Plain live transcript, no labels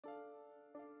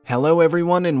Hello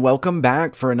everyone and welcome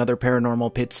back for another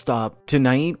paranormal pit stop.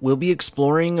 Tonight, we'll be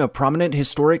exploring a prominent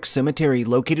historic cemetery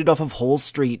located off of Hull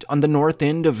Street on the north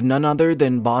end of none other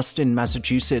than Boston,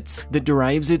 Massachusetts, that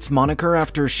derives its moniker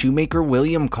after shoemaker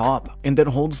William Copp, and that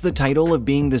holds the title of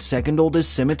being the second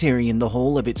oldest cemetery in the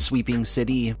whole of its sweeping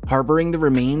city, harboring the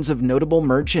remains of notable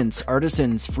merchants,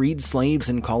 artisans, freed slaves,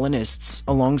 and colonists,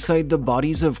 alongside the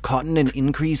bodies of Cotton and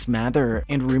Increase Mather,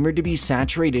 and rumored to be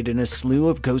saturated in a slew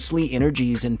of ghostly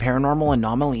energies and paranormal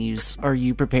anomalies. Are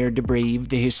you prepared to brave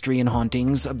the history and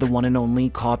hauntings of the one and only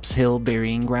Copp's Hill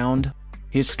burying ground?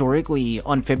 Historically,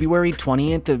 on February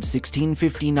 20th of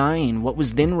 1659, what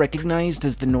was then recognized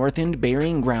as the North End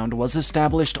Burying Ground was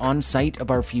established on site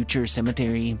of our future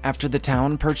cemetery, after the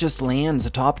town purchased lands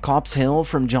atop Copp's Hill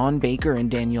from John Baker and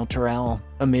Daniel Terrell.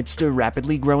 Amidst a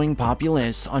rapidly growing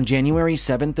populace, on January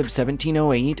 7th of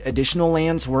 1708, additional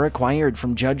lands were acquired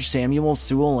from Judge Samuel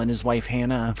Sewell and his wife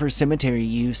Hannah for cemetery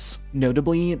use.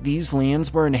 Notably, these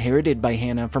lands were inherited by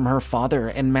Hannah from her father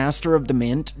and master of the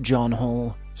mint, John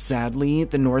Hull. Sadly,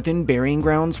 the North End burying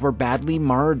grounds were badly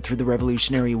marred through the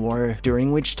Revolutionary War,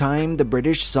 during which time the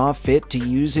British saw fit to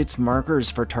use its markers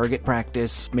for target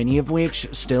practice, many of which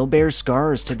still bear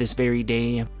scars to this very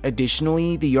day.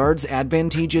 Additionally, the yard's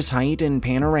advantageous height and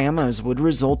panoramas would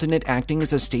result in it acting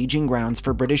as a staging grounds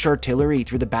for British artillery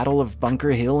through the Battle of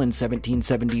Bunker Hill in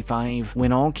 1775,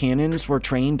 when all cannons were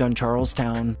trained on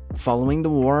Charlestown. Following the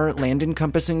war, land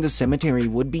encompassing the cemetery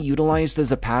would be utilized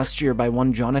as a pasture by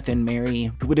one Jonathan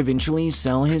Mary, who would eventually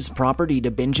sell his property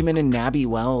to Benjamin and Nabby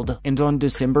Weld, and on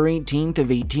December 18th of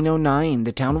 1809,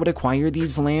 the town would acquire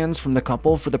these lands from the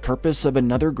couple for the purpose of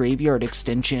another graveyard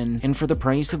extension, and for the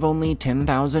price of only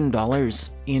 $10,000.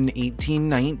 In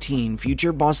 1819,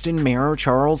 future Boston Mayor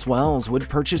Charles Wells would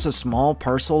purchase a small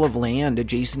parcel of land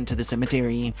adjacent to the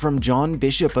cemetery from John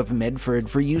Bishop of Medford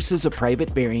for use as a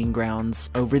private burying grounds.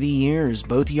 Over the years,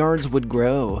 both yards would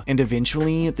grow, and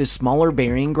eventually, the smaller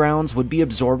burying grounds would be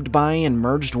absorbed by and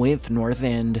merged with North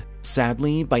End.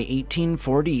 Sadly, by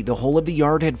 1840, the whole of the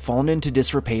yard had fallen into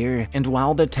disrepair, and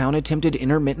while the town attempted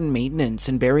intermittent maintenance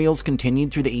and burials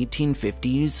continued through the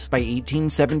 1850s, by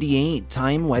 1878,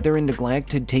 time, weather, and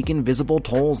neglect had taken visible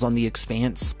tolls on the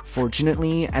expanse.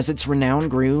 Fortunately, as its renown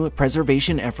grew,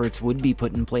 preservation efforts would be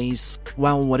put in place.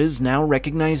 While what is now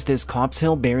recognized as Copp's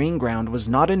Hill Burying Ground was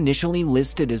not initially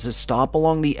listed as a stop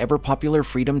along the ever-popular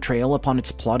Freedom Trail upon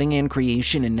its plotting and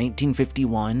creation in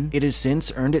 1951, it has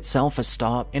since earned itself a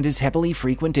stop, and is heavily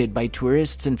frequented by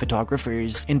tourists and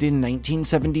photographers, and in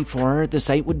 1974, the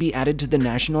site would be added to the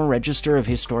National Register of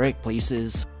Historic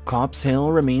Places. Copp's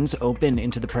Hill remains open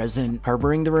into the present,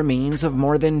 harboring the remains of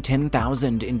more than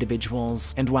 10,000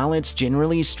 individuals, and while it's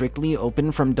generally strictly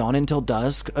open from dawn until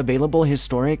dusk, available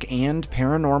historic and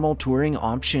paranormal touring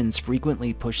options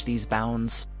frequently push these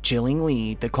bounds.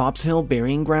 Chillingly, the Copp's Hill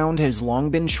Burying Ground has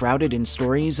long been shrouded in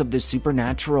stories of the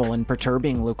supernatural and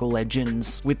perturbing local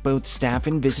legends, with both staff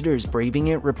and visitors braving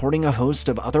it reporting a host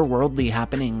of otherworldly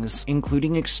happenings,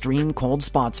 including extreme cold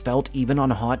spots felt even on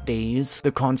hot days,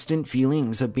 the constant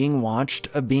feelings of being watched,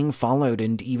 of being followed,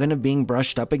 and even of being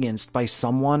brushed up against by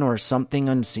someone or something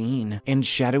unseen, and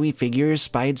shadowy figures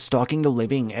spied stalking the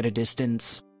living at a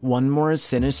distance. One more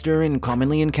sinister and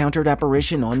commonly encountered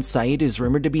apparition on site is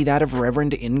rumored to be that of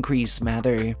Reverend Increase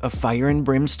Mather. A fire and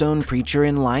brimstone preacher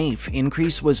in life,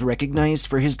 Increase was recognized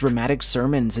for his dramatic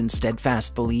sermons and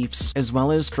steadfast beliefs, as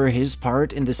well as for his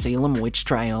part in the Salem witch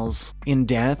trials. In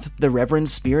death, the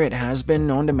Reverend's spirit has been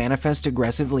known to manifest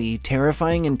aggressively,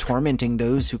 terrifying and tormenting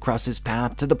those who cross his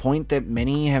path to the point that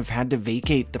many have had to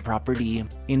vacate the property.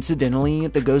 Incidentally,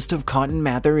 the ghost of Cotton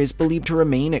Mather is believed to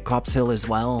remain at Copp's Hill as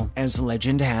well. As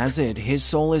legend has it, his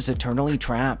soul is eternally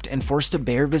trapped and forced to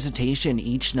bear visitation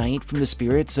each night from the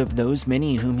spirits of those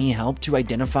many whom he helped to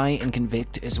identify and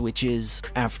convict as witches.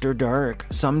 After dark,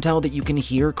 some tell that you can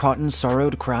hear Cotton's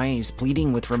sorrowed cries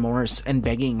pleading with remorse and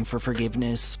begging for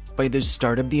forgiveness. By the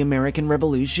start of the American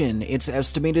Revolution, it's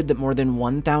estimated that more than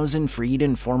 1,000 freed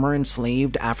and former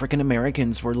enslaved African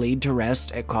Americans were laid to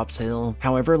rest at Copp's Hill.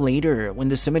 However, later, when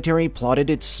the cemetery plotted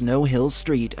its Snow Hill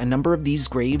Street, a number of these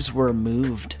graves were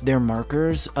removed, their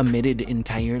markers omitted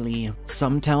entirely.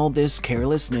 Some tell this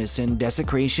carelessness and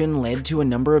desecration led to a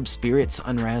number of spirits'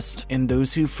 unrest, and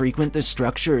those who frequent the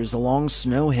structures along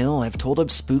Snow Hill have told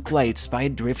of spook lights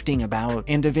spied drifting about,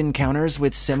 and of encounters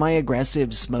with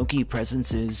semi-aggressive smoky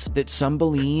presences that some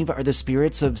believe are the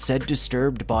spirits of said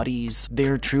disturbed bodies,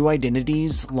 their true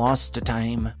identities lost to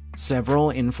time.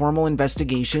 Several informal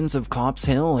investigations of Copp's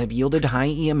Hill have yielded high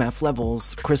EMF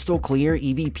levels, crystal clear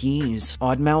EVPs,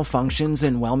 odd malfunctions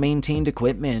in well-maintained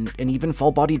equipment, and even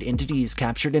full-bodied entities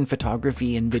captured in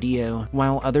photography and video,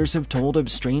 while others have told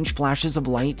of strange flashes of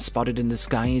light spotted in the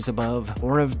skies above,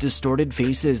 or of distorted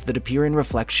faces that appear in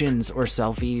reflections or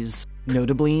selfies.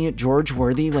 Notably, George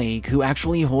Worthylake, who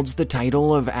actually holds the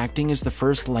title of acting as the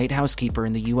first lighthouse keeper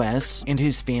in the US, and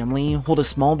his family hold a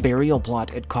small burial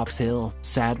plot at Copp's Hill.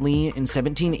 Sadly, in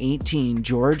 1718,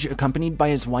 George, accompanied by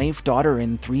his wife, daughter,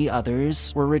 and 3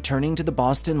 others, were returning to the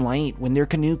Boston Light when their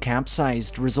canoe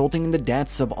capsized, resulting in the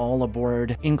deaths of all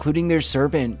aboard, including their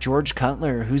servant, George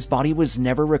Cutler, whose body was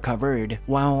never recovered,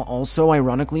 while also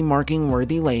ironically marking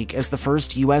Worthylake as the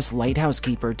first US lighthouse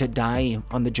keeper to die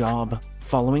on the job.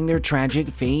 Following their tragic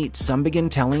fate, some began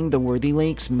telling the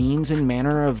Worthylake's means and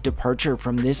manner of departure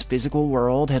from this physical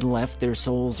world had left their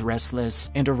souls restless,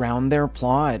 and around their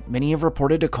plot, many have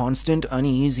reported a constant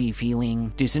uneasy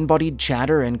feeling, disembodied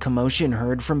chatter and commotion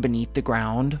heard from beneath the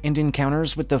ground, and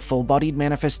encounters with the full-bodied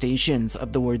manifestations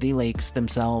of the Worthylakes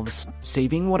themselves.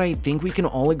 Saving what I think we can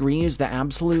all agree is the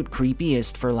absolute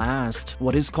creepiest for last.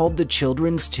 What is called the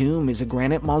Children's Tomb is a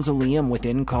granite mausoleum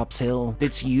within Copp's Hill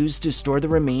that's used to store the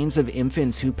remains of infants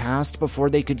who passed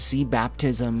before they could see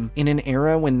baptism, in an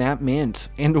era when that meant,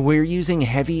 and we're using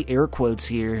heavy air quotes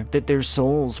here, that their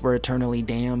souls were eternally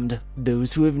damned.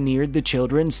 Those who have neared the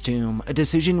Children's Tomb, a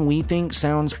decision we think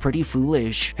sounds pretty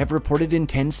foolish, have reported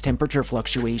intense temperature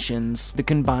fluctuations, the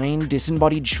combined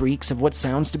disembodied shrieks of what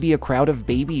sounds to be a crowd of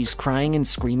babies crying and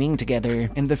screaming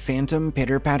together, and the phantom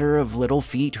pitter-patter of little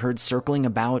feet heard circling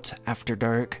about after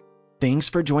dark. Thanks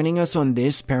for joining us on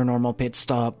this Paranormal Pit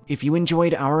Stop. If you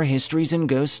enjoyed our histories and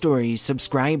ghost stories,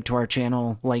 subscribe to our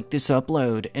channel, like this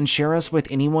upload, and share us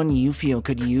with anyone you feel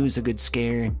could use a good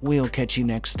scare. We'll catch you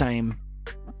next time.